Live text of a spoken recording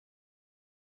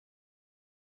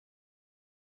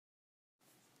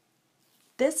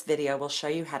This video will show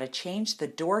you how to change the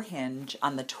door hinge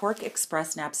on the Tork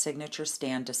Xpressnap signature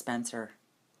stand dispenser.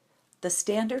 The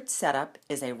standard setup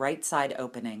is a right side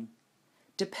opening.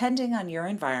 Depending on your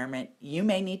environment, you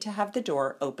may need to have the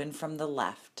door open from the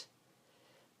left.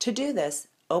 To do this,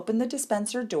 open the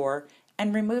dispenser door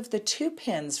and remove the two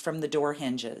pins from the door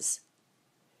hinges.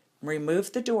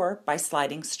 Remove the door by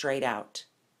sliding straight out.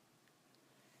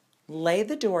 Lay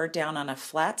the door down on a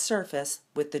flat surface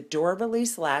with the door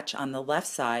release latch on the left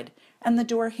side and the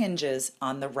door hinges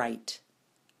on the right.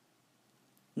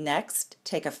 Next,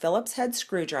 take a Phillips head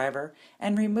screwdriver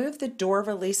and remove the door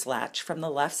release latch from the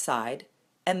left side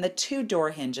and the two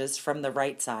door hinges from the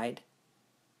right side.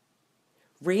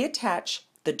 Reattach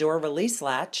the door release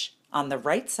latch on the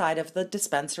right side of the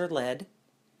dispenser lid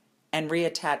and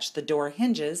reattach the door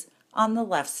hinges on the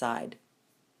left side.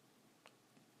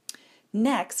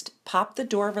 Next, pop the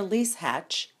door release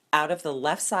hatch out of the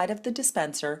left side of the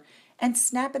dispenser and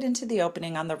snap it into the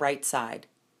opening on the right side.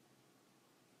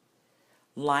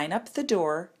 Line up the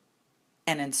door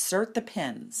and insert the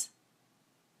pins.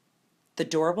 The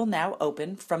door will now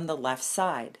open from the left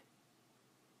side.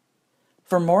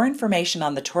 For more information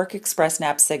on the Tork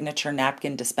Xpressnap signature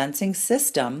napkin dispensing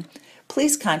system,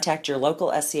 please contact your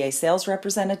local SCA sales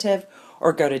representative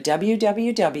or go to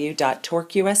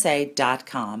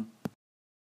www.torkusa.com.